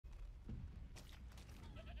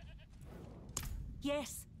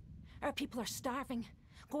Yes. Our people are starving,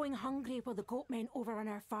 going hungry while the goatmen overrun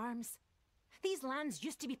our farms. These lands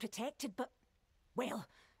used to be protected, but... well,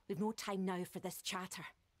 we've no time now for this chatter.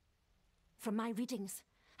 From my readings,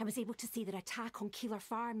 I was able to see their attack on Keeler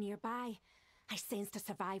Farm nearby. I sensed a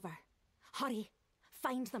survivor. Hurry,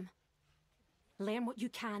 find them. Learn what you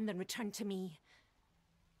can, then return to me.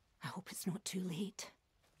 I hope it's not too late.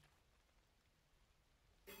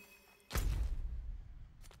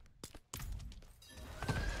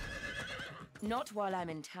 Not while I'm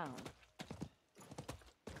in town.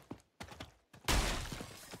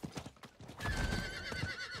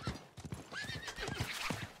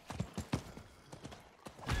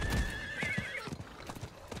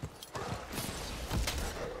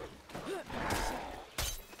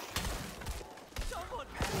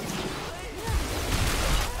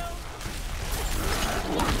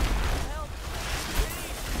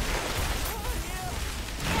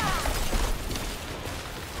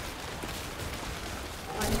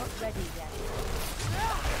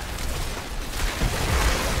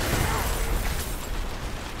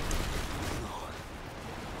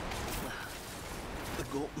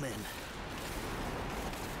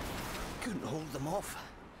 Couldn't hold them off.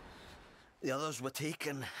 The others were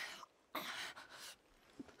taken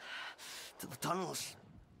to the tunnels.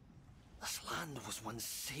 This land was once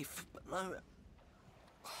safe, but now...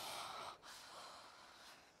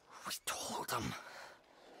 We told them,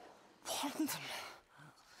 warned them,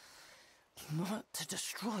 not to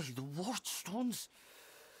destroy the ward stones.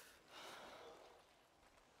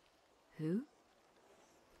 Who?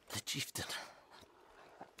 The chieftain.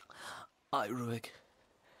 Iruig.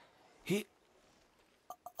 He...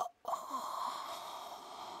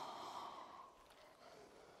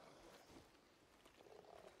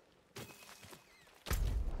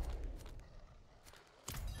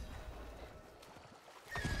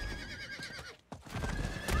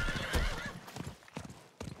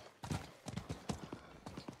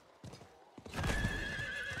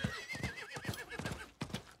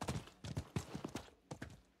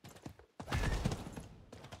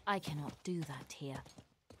 I cannot do that here.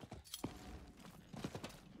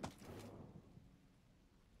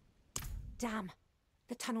 Damn.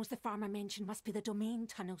 The tunnels the farmer mentioned must be the domain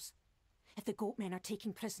tunnels. If the goatmen are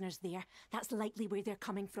taking prisoners there, that's likely where they're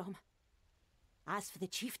coming from. As for the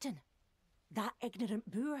chieftain, that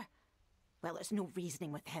ignorant boor, well, it's no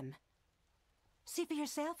reasoning with him. See for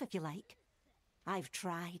yourself if you like. I've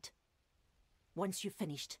tried. Once you've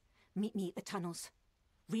finished, meet me at the tunnels.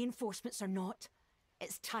 Reinforcements or not,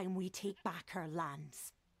 it's time we take back our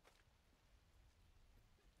lands.